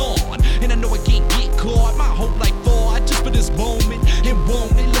the lawn. And I know I can't get caught, my whole life fought just for this moment. And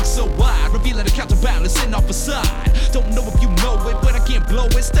won't it look so wide, revealing the counterbalance in our facade. Don't know if you know it, but I can't blow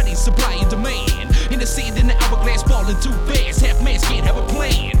it. Study supply and demand. In the sand, in the hourglass, falling too fast. Half mans can't have a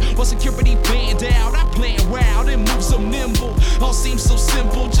plan. While security banned out, I plan wild and move so nimble. All seems so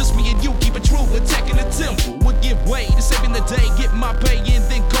simple, just me and you keep it true, attacking the temple. We'll give way to saving the day, get my pay and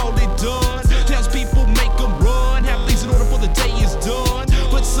then call it done. Townspeople make them run, have things in order before the day is done.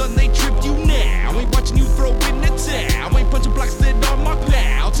 But son, they trip you now, ain't watching you throw in the towel. Ain't punching blocks that on my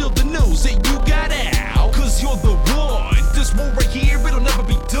pal, till the news that you got out. Cause you're the one, this war right here, it'll never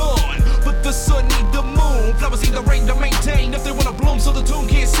be done. But the sun need the moon, flowers need the rain to maintain. If they wanna bloom so the tune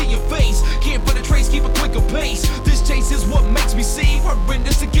can't see your face, can't find a trace, keep a quicker pace. This chase is what makes me see, we're in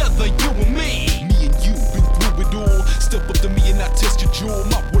this together, you and me. Me and you, been through it all. Step up to me and I test your jaw.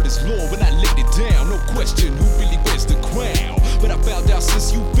 My word is law when I laid it down. No question who really wears the crown. But I found out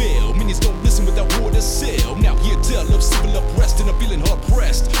since you failed. Minions don't listen without war to sell. Now here tell of civil unrest and I'm feeling hard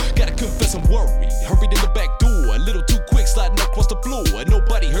pressed. Gotta confess I'm worried. Hurried in the back door, a little too quick, sliding across the floor.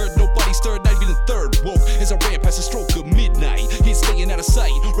 Nobody heard, nobody stirred, not even the third woke. As I ran past the stroke of midnight, ain't staying out of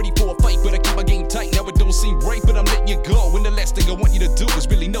sight. Ready for a fight, but I keep my game tight. Now it don't seem right, but I'm letting you go. And the last thing I want you to do is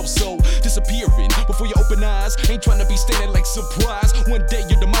really know so. Disappearing before your open eyes. Ain't trying to be standing like surprise. One day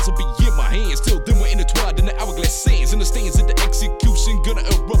your demise will be in my hands. Till then we're intertwined in the hourglass sands. And the stands of the execution gonna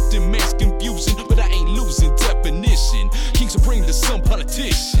erupt in mass confusion. But I ain't losing definition. King Supreme to some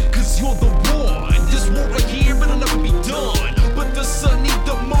politician. Cause you're the one. This war right here, it'll never be done. But the sun need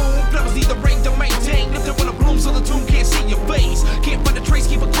the moon, flowers need the rain to maintain. If they wanna bloom so the tune can't see your face, can't find a trace,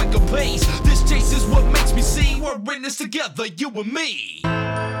 keep a quicker pace. This chase is what makes me see we're in this together, you and me.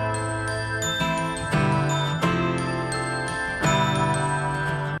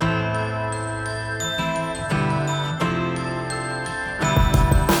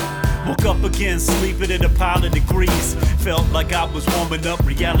 Woke up again, sleeping in a pile of degrees. Felt like I was warming up,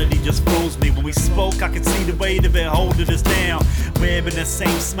 reality just froze me. When we spoke, I could see the weight of it holding us down. Wearing the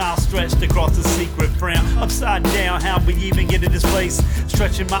same smile stretched across the secret frown. Upside down, how we even get in this place?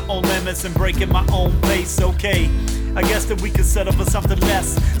 stretching my own limits and breaking my own pace. Okay, I guess that we could settle for something less.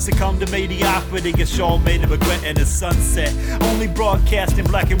 Succumb to mediocrity, get Sean made of regret in the sunset. Only broadcast in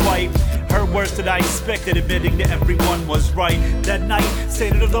black and white. Heard words that I expected, admitting that everyone was right. That night,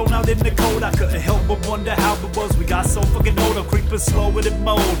 stayed alone out in the cold. I couldn't help but wonder how it was we got so fucking old. I'm creeping slower than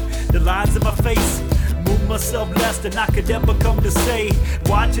mold. The lines in my face move myself less than I could ever come to say.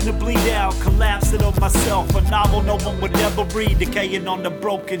 Watching it bleed out, collapsing on myself. A novel no one would ever read, decaying on the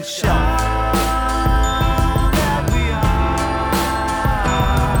broken shelf.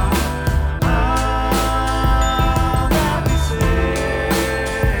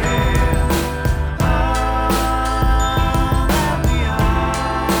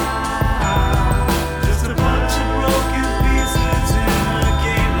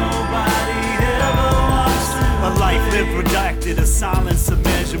 Redacted, a silence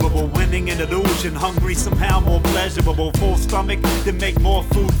immeasurable, winning an illusion, hungry somehow more pleasurable, full stomach to make more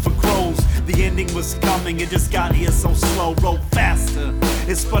food for crows. The ending was coming, it just got here so slow, roll faster.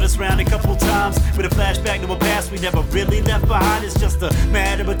 It spun us round a couple times with a flashback to a past we never really left behind. It's just a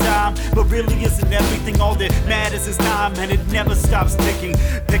matter of time, but really isn't everything. All that matters is time, and it never stops ticking.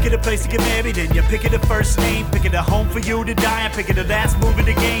 Picking a place to get married, and you're picking the first name, picking a home for you to die, and picking the last move in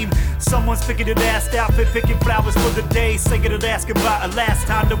the game. Someone's picking the last outfit, picking flowers for the day, singing the last goodbye, a last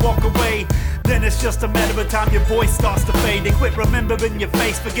time to walk away. Then it's just a matter of time your voice starts to fade. They quit remembering your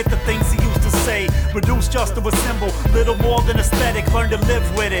face, forget the things he used to say. Reduce just to a symbol, little more than aesthetic. Learn to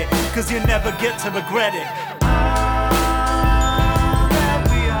live with it, cause you never get to regret it.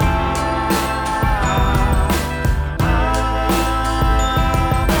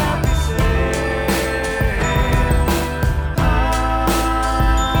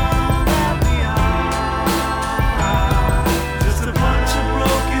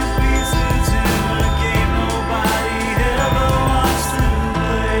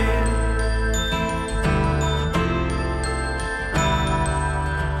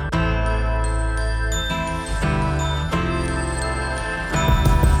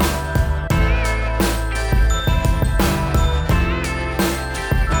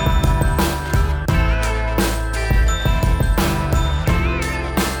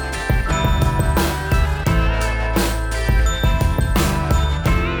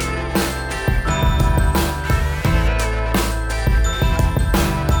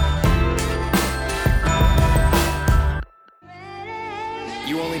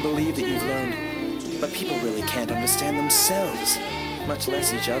 Much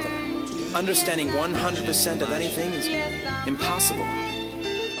less each other. Understanding 100% of anything is impossible.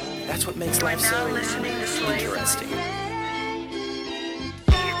 That's what makes life so interesting.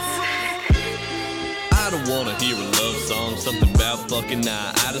 I don't wanna hear a love song, something about fucking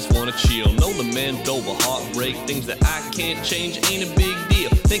nah. I just wanna chill, know the meant over heartbreak. Things that I can't change ain't a big deal.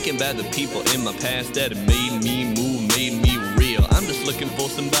 Thinking about the people in my past that have made me move, made me real. I'm just looking for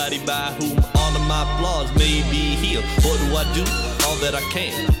somebody by whom all of my flaws may be healed. What do? All that I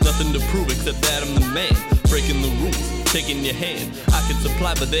can, nothing to prove except that I'm the man. Breaking the rules, taking your hand. I can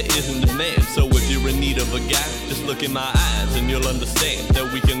supply, but there isn't demand. So if you're in need of a guy, just look in my eyes and you'll understand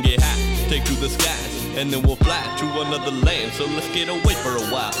that we can get high, take to the skies, and then we'll fly to another land. So let's get away for a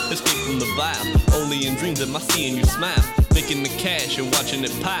while, escape from the vibe. Only in dreams am I seeing you smile, making the cash and watching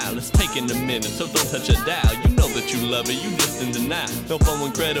it pile. It's taking a minute, so don't touch a dial. You know that you love it, you just in denial. No fun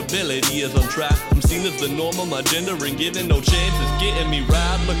when credibility is on trial. I'm seen as the normal, my gender ain't giving no chances. Getting me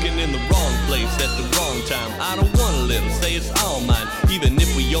right, looking in the wrong place at the wrong time. I don't want a little, say it's all mine. Even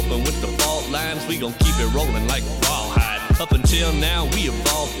if we open with the fault lines, we gon' keep it rolling like rawhide. Up until now, we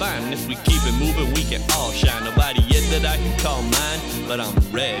evolved fine. If we keep it moving, we can all shine. Nobody yet that I can call mine, but I'm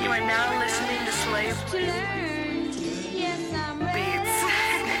ready. You are now listening to Slave to Learn. Yes, I'm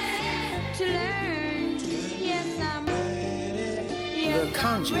Beats. To learn. Yes, I'm The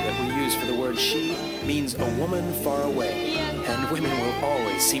kanji that we use for the word she means a woman far away, and women will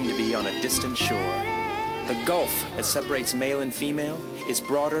always seem to be on a distant shore. The gulf that separates male and female is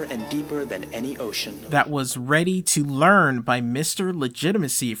broader and deeper than any ocean. That was Ready to Learn by Mr.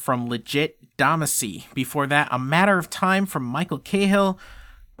 Legitimacy from Legit Damacy. Before that, A Matter of Time from Michael Cahill.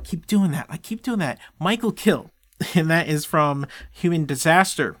 Keep doing that. Michael Kill. And that is from Human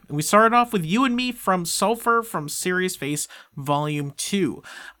Disaster. We started off with You and Me from Sulfur from Serious Face Volume 2.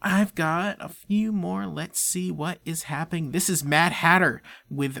 I've got a few more. Let's see what is happening. This is Mad Hatter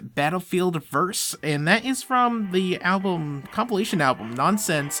with Battlefield Verse. And that is from the compilation album,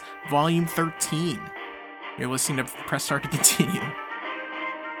 Nonsense Volume 13. You're listening to Press Start to continue.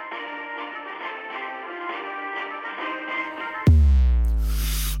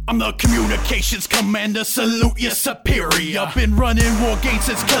 I'm the communications commander, salute your superior. Been running war games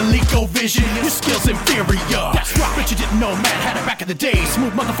since ColecoVision, your skills inferior. That's right, bet you didn't know Matt had it back in the day.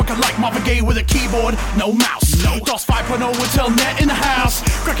 Smooth motherfucker like Marvin Gaye with a keyboard, no mouse. DOS 5.0 with Telnet in the house.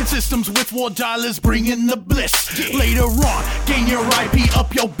 Cracking systems with war dialers, bringing the bliss. Later on, gain your IP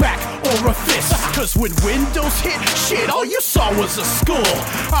up your back or a fist. Cause when Windows hit, shit, all you saw was a skull.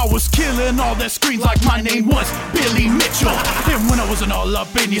 I was killing all their screens like my name was Billy Mitchell. And when I wasn't all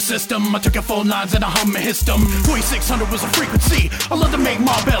up in your system, I took your phone lines and I hum and hissed them. 4600 was a frequency. I love to make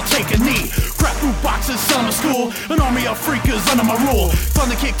Marbell take a knee. Crap through boxes, summer school. An army of freakers under my rule.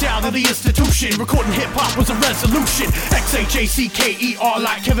 Finally kicked out of the institution. Recording hip-hop was a resolution. XHACKER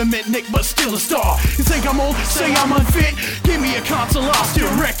like Kevin Mitnick, but still a star. You think I'm old? Say I'm unfit? Give me a console, I'll still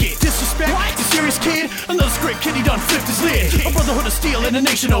wreck it. Disrespect? You serious, kid? Another script kid, he done flipped his lid. A brotherhood of steel and a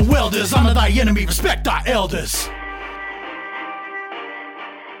nation of welders. Honor thy enemy, respect thy elders.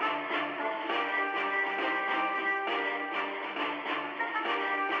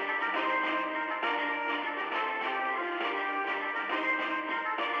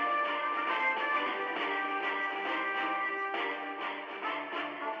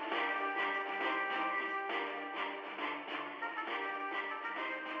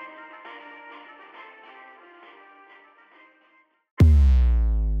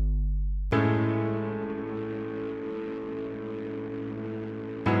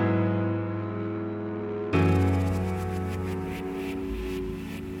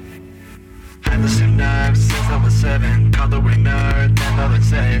 Had the same nerves since I was 7. Coloring nerd, never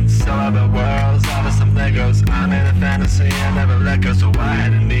sense. Still other worlds, out of some Legos. I'm in a fantasy, I never let go, so I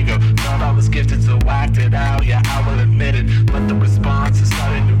had an ego. Thought I was gifted, so I acted out, yeah, I will admit it. But the response is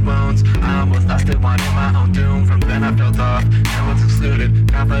starting new wounds. I almost lost it, wanted my own doom. From then I felt off, and was excluded.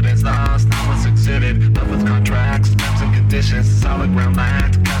 Confidence lost, now was exuded. Love with contracts, terms and conditions. Solid ground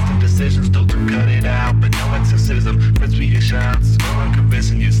land, custom decisions. Told to cut it out, but no exorcism. Friends for your shouts, so I'm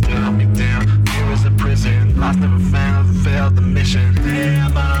convincing you still held me down. Fear is a prison, lost never found, failed the mission.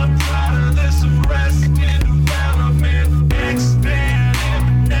 Damn, I'm tired of this arrest in development.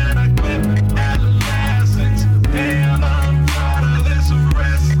 Expanding, banana clip, adolescence. Damn, I'm tired of this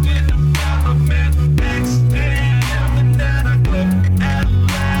arrest in development. Expanding, banana clip,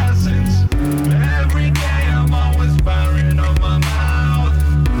 adolescence. Every day I'm always firing on my mouth.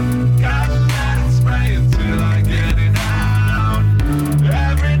 Gotta let it spray until I get it out.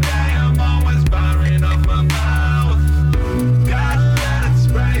 Every day I'm always firing off my mouth. Gotta let it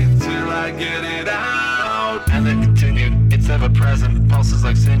spray until I get it out. And then continued, it's ever present, pulses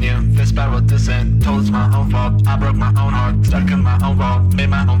like sinew. This spiral descent, told it's my own fault. I broke my own heart, stuck in my own vault. Made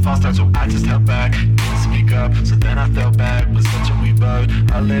my own false start, so I just held back. Didn't speak up, so then I fell back. Was such a wee bug,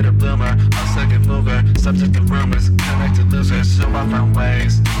 a later bloomer, a second mover. Subject to rumors, connected losers. So I found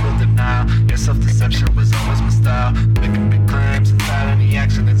ways to build denial. Your self-deception was always my style. Making big claims without any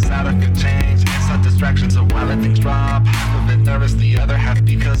action. Inside I could change, inside distraction. So I let things drop, half of it nervous, the other half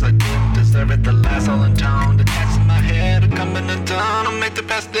because I didn't deserve it. The last all intoned, attached in my head, coming undone. I'll make the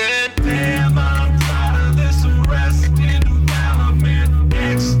past dead. Damn, I'm tired of this arrest in development.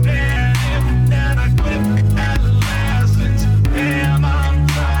 Expanding, banana clip, adolescence. Damn, I'm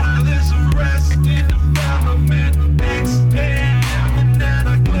tired of this arrest in development. Expanding,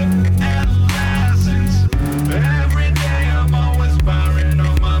 banana clip, adolescence. Every day I'm always firing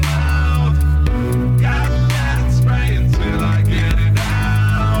on my mouth. Gotta let it spray until I get it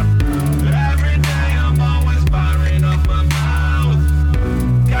out. Every day I'm always firing off my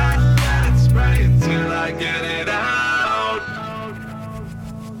mouth. Gotta let it spray until I get it out.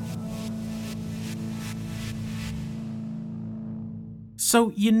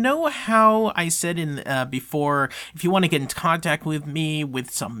 So you know how I said in before, if you want to get in contact with me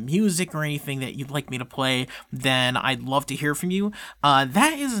with some music or anything that you'd like me to play, then I'd love to hear from you.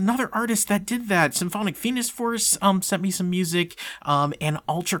 That is another artist that did that. Symphonic Venus Force sent me some music, and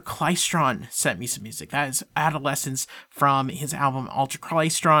Ultra Klystron sent me some music. That is Adolescence from his album Ultra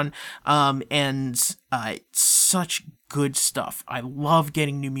Klystron, and such good stuff. I love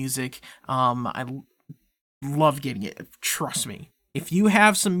getting new music. I love getting it. Trust me. If you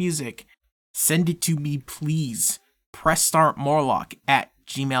have some music, send it to me, please.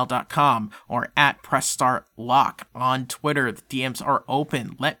 PressStartMorlock@gmail.com or @PressStartLock on Twitter. The DMs are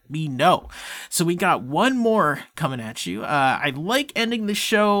open. Let me know. So we got one more coming at you. I like ending the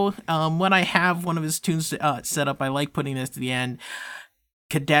show when I have one of his tunes set up. I like putting this to the end.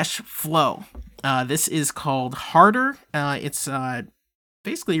 Kadesh Flow. This is called Harder. It's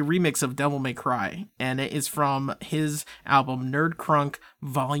basically a remix of Devil May Cry, and it is from his album Nerd Crunk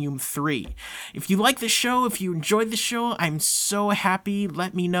Volume 3. If you like the show, if you enjoyed the show, I'm so happy.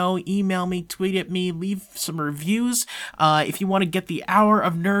 Let me know. Email me, tweet at me, leave some reviews. If you want to get the hour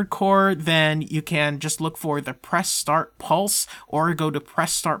of Nerdcore, then you can just look for the Press Start Pulse or go to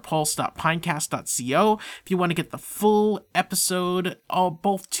pressstartpulse.pinecast.co. If you want to get the full episode,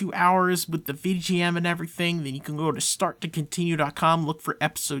 both 2 hours with the VGM and everything, then you can go to starttocontinue.com, look for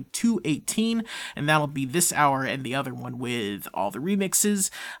episode 218, and that'll be this hour and the other one with all the remixes.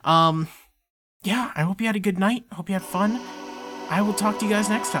 Yeah, I hope you had a good night. Hope you had fun. I will talk to you guys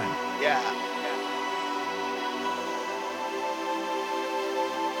next time. Yeah.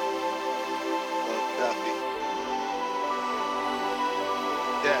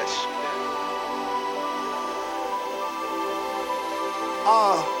 Dash.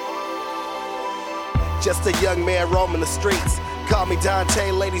 Just a young man roaming the streets. Call me Dante,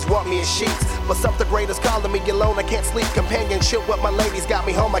 ladies want me in sheets. But something greater's calling me alone, I can't sleep. Companionship with my ladies got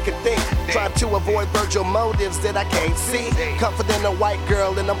me home, I can think. Trying to avoid Virgil motives that I can't see. Confident a white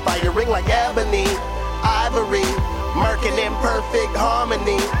girl and I'm firing like ebony, ivory, murking in perfect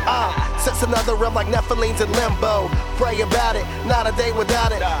harmony. Sets another realm like Nephilims in limbo. Pray about it, not a day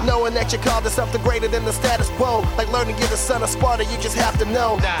without it. Knowing that you're called to something greater than the status quo. Like learning you're the son of Sparta, you just have to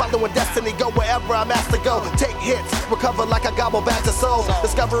know. Following destiny, go wherever I'm asked to go. Take hits, recover like I gobble back to soul.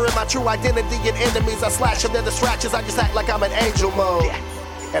 Discovering my true identity and enemies, I slash them, they're distractions, I just act like I'm in angel mode.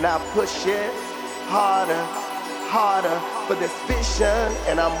 And I push it harder, harder for this vision.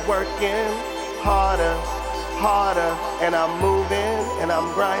 And I'm working harder, harder, and I'm moving and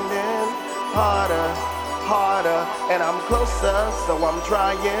I'm grinding harder, harder, and I'm closer, so I'm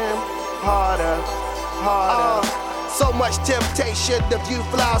trying harder, harder. So much temptation to view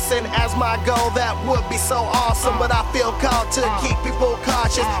flossing as my goal, that would be so awesome. But I feel called to keep people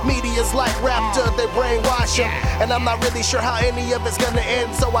cautious. Media's like Raptor, they brainwash them. And I'm not really sure how any of it's gonna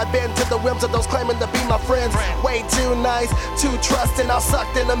end. So I bend to the whims of those claiming to be my friends. Way too nice, too trusting. I'm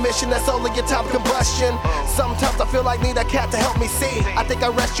sucked in a mission that's only your top combustion. Sometimes I feel like need a cat to help me see. I think I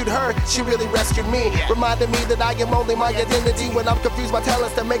rescued her, she really rescued me. Reminding me that I am only my identity. When I'm confused by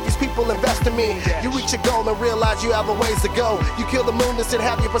talents that make these people invest in me. You reach your goal and realize you have a ways to go. You kill the moon instead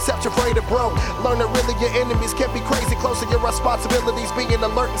have your perception afraid of broke. Learn that really your enemies can be crazy. Close to your responsibilities, being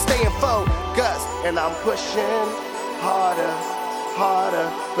alert and staying focused. And I'm pushing harder, harder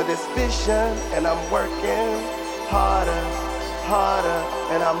for this vision. And I'm working harder, harder,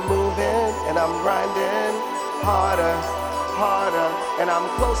 and I'm moving and I'm grinding harder, harder, and I'm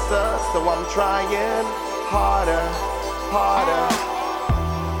closer, so I'm trying harder, harder.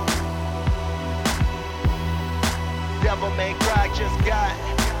 Devil May Cry just got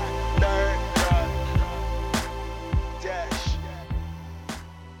nerd dash.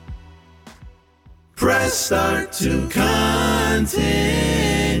 Press start to continue.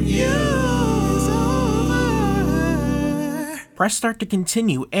 Press Start to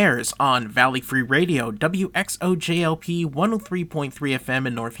Continue airs on Valley Free Radio, WXOJLP 103.3 FM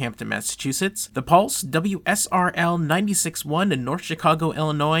in Northampton, Massachusetts, The Pulse, WSRL 96.1 in North Chicago,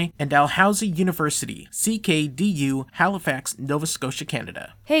 Illinois, and Dalhousie University, CKDU, Halifax, Nova Scotia,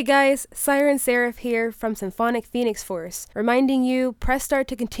 Canada. Hey guys, Siren Seraph here from Symphonic Phoenix Force, reminding you Press Start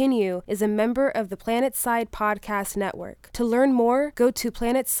to Continue is a member of the Planetside Podcast Network. To learn more, go to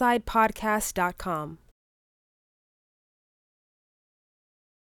planetsidepodcast.com.